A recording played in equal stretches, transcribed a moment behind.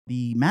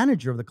the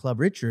manager of the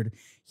club, Richard,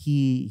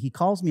 he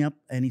calls me up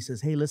and he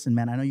says, "Hey, listen,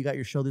 man, I know you got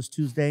your show this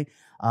Tuesday.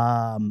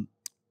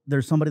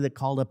 There's somebody that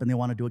called up and they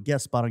want to do a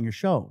guest spot on your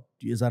show.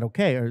 Is that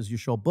okay? Or is your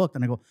show booked?"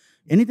 And I go,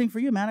 "Anything for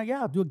you, man.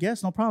 Yeah, I'll do a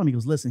guest, no problem." He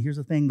goes, "Listen, here's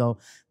the thing though.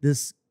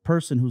 This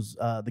person who's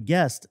the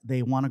guest,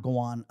 they want to go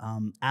on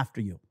after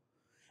you."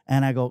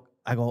 And I go,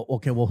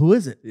 "Okay, well, who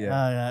is it?"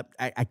 Yeah.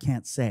 I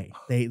can't say.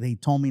 They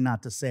told me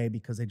not to say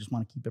because they just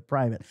want to keep it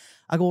private.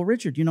 I go, "Well,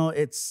 Richard, you know,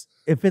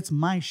 if it's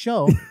my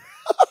show,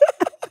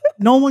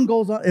 no one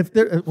goes on. If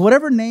there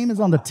whatever name is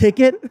on the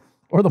ticket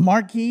or the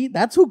marquee,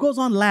 that's who goes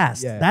on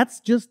last. Yeah. That's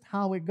just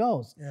how it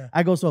goes." Yeah.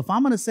 I go, "So if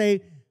I'm gonna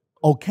say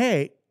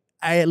okay,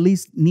 I at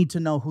least need to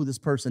know who this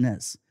person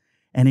is."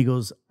 And he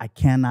goes, "I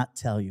cannot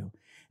tell you."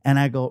 And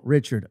I go,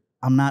 "Richard,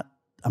 I'm not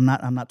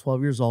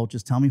 12 years old.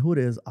 Just tell me who it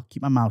is. I'll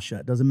keep my mouth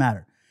shut. It doesn't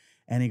matter."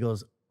 And he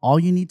goes, "All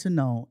you need to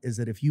know is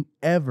that if you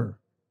ever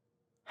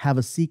have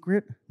a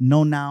secret,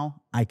 know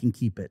now I can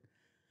keep it."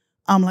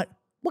 I'm like,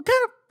 "What kind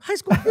of high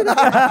school kid is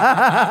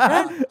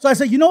that?" Right? So I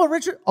said, "You know what,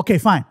 Richard? Okay,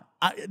 fine.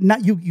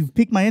 You've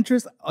piqued my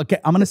interest. Okay,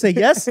 I'm gonna say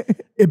yes.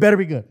 It better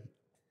be good."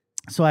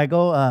 So I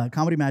go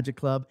Comedy Magic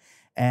Club,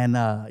 and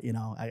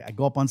I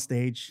go up on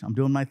stage. I'm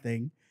doing my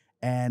thing,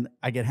 and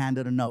I get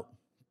handed a note.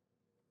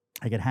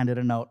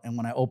 And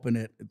when I open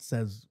it, it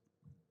says,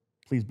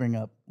 "Please bring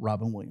up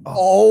Robin Williams."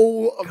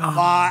 Oh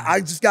my! I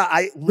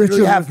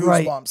literally Richard have was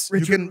right.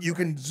 goosebumps. You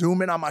can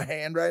zoom in on my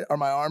hand, right, or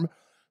my arm.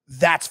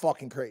 That's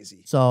fucking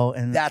crazy. So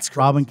and That's crazy.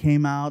 Robin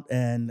came out,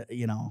 and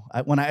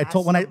I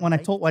told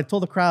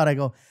the crowd, I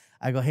go,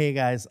 "Hey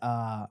guys,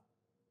 I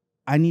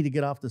need to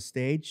get off the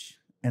stage."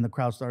 And the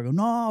crowd started going,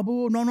 "No,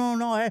 boo,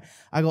 no. Hey."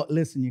 I go,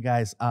 "Listen, you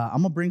guys,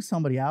 I'm gonna bring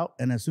somebody out,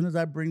 and as soon as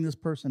I bring this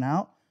person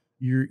out,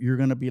 you're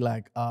gonna be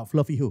like,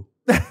 Fluffy who?"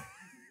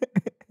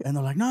 And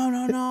they're like, "No."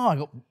 I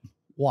go,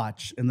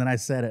 "Watch." And then I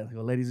said it. I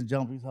go, "Ladies and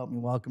gentlemen, please help me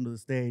welcome to the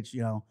stage."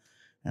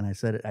 And I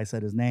said it. I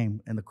said his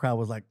name, and the crowd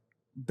was like,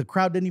 the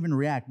crowd didn't even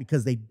react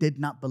because they did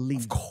not believe.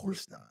 Of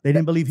course not. They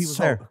didn't believe he was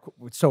there.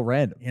 It's so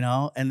random.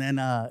 And then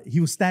he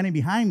was standing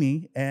behind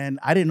me, and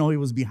I didn't know he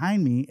was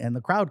behind me, and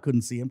the crowd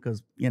couldn't see him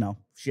because,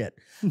 shit.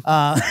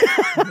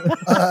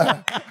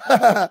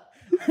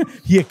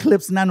 He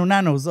eclipsed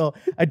Nano. So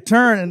I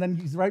turned, and then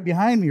he's right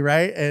behind me,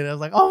 right? And I was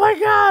like, "Oh my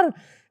God."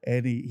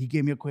 And he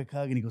gave me a quick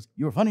hug, and he goes,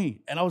 "You were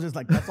funny." And I was just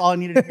like, that's all I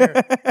needed to hear.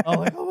 I was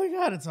like, "Oh my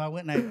God." And so I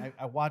went and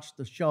I watched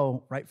the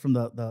show right from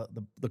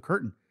the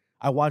curtain.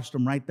 I watched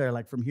him right there,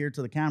 like from here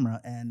to the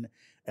camera, and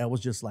it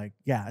was just like,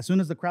 yeah. As soon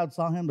as the crowd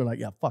saw him, they're like,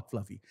 "Yeah, fuck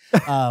Fluffy.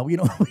 We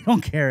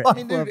don't care."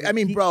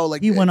 Bro,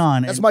 like he went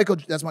on. That's Michael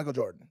Jordan. That's Michael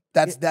Jordan.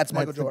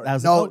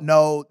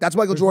 No, that's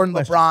Michael Jordan.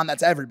 LeBron.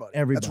 That's everybody.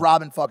 That's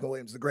Robin fucking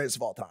Williams, the greatest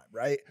of all time,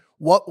 right?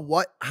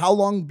 How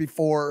long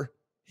before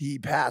he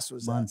passed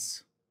was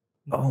months?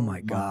 That? Oh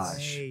my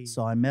gosh!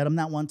 So I met him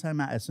that one time.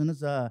 As soon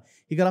as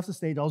he got off the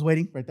stage, I was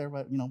waiting right there,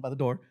 by the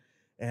door.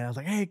 And I was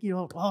like, "Hey,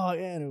 oh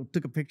yeah," and I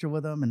took a picture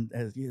with him, and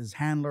his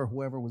handler,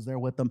 whoever was there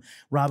with them,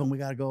 "Robin, we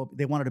gotta go."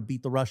 They wanted to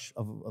beat the rush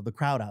of the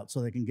crowd out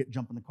so they can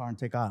jump in the car and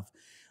take off.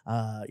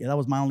 That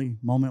was my only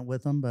moment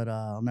with him, but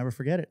I'll never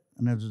forget it.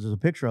 And there's a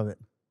picture of it.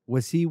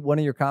 Was he one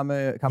of your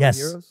comedy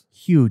heroes?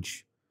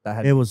 Huge.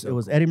 It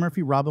was Eddie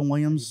Murphy, Robin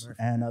Williams,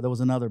 and there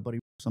was another, but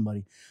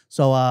somebody.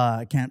 So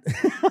I can't.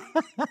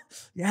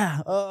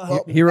 Yeah.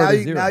 Hero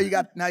now you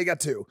got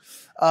two.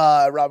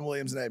 Robin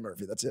Williams and Eddie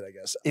Murphy. That's it, I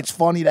guess. It's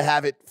funny to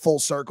have it full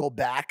circle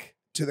back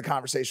to the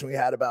conversation we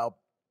had about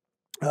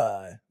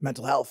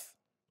mental health.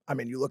 I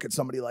mean, you look at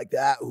somebody like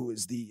that who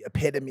is the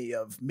epitome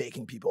of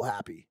making people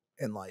happy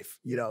in life.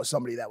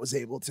 Somebody that was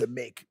able to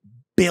make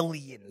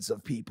billions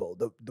of people,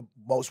 the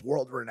most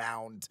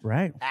world-renowned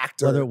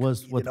actor, whether it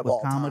was with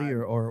comedy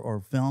time,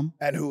 or film,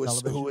 and who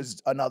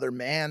was another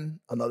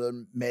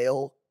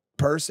male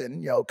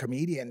person,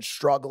 comedian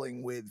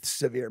struggling with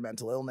severe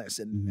mental illness,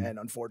 and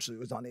unfortunately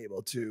was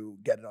unable to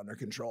get it under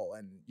control.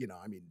 And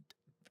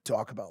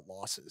talk about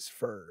losses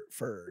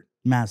for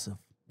massive,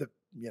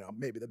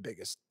 maybe the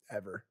biggest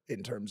ever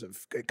in terms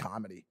of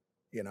comedy.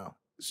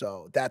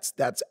 So that's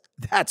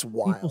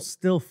wild. People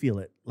still feel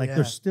it. Like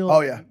there's still,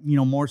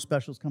 more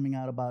specials coming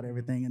out about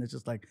everything, and it's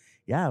just like,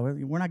 yeah,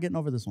 we're not getting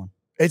over this one.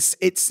 It's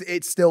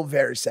still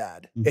very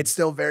sad. Mm-hmm. It's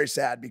still very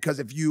sad because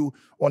if you,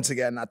 once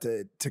again, not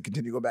to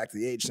continue going back to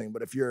the age thing,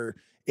 but if you're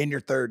in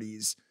your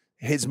 30s,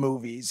 his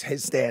movies,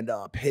 his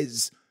stand-up,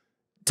 his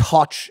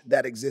touch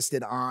that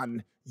existed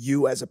on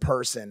you as a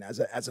person, as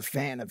a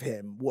fan of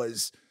him,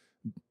 was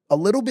a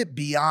little bit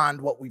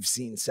beyond what we've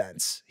seen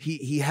since.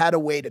 He had a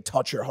way to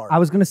touch your heart. I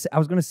was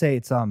gonna say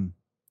it's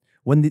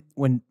when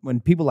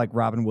people like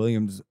Robin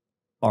Williams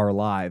are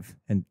alive,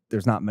 and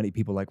there's not many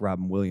people like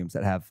Robin Williams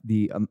that have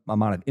the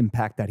amount of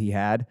impact that he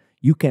had.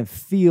 You can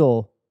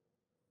feel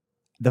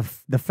the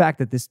fact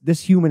that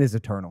this human is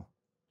eternal,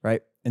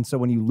 right? And so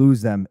when you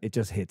lose them, it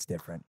just hits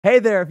different. Hey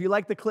there, if you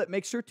like the clip,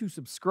 make sure to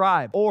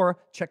subscribe or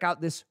check out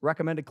this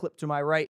recommended clip to my right.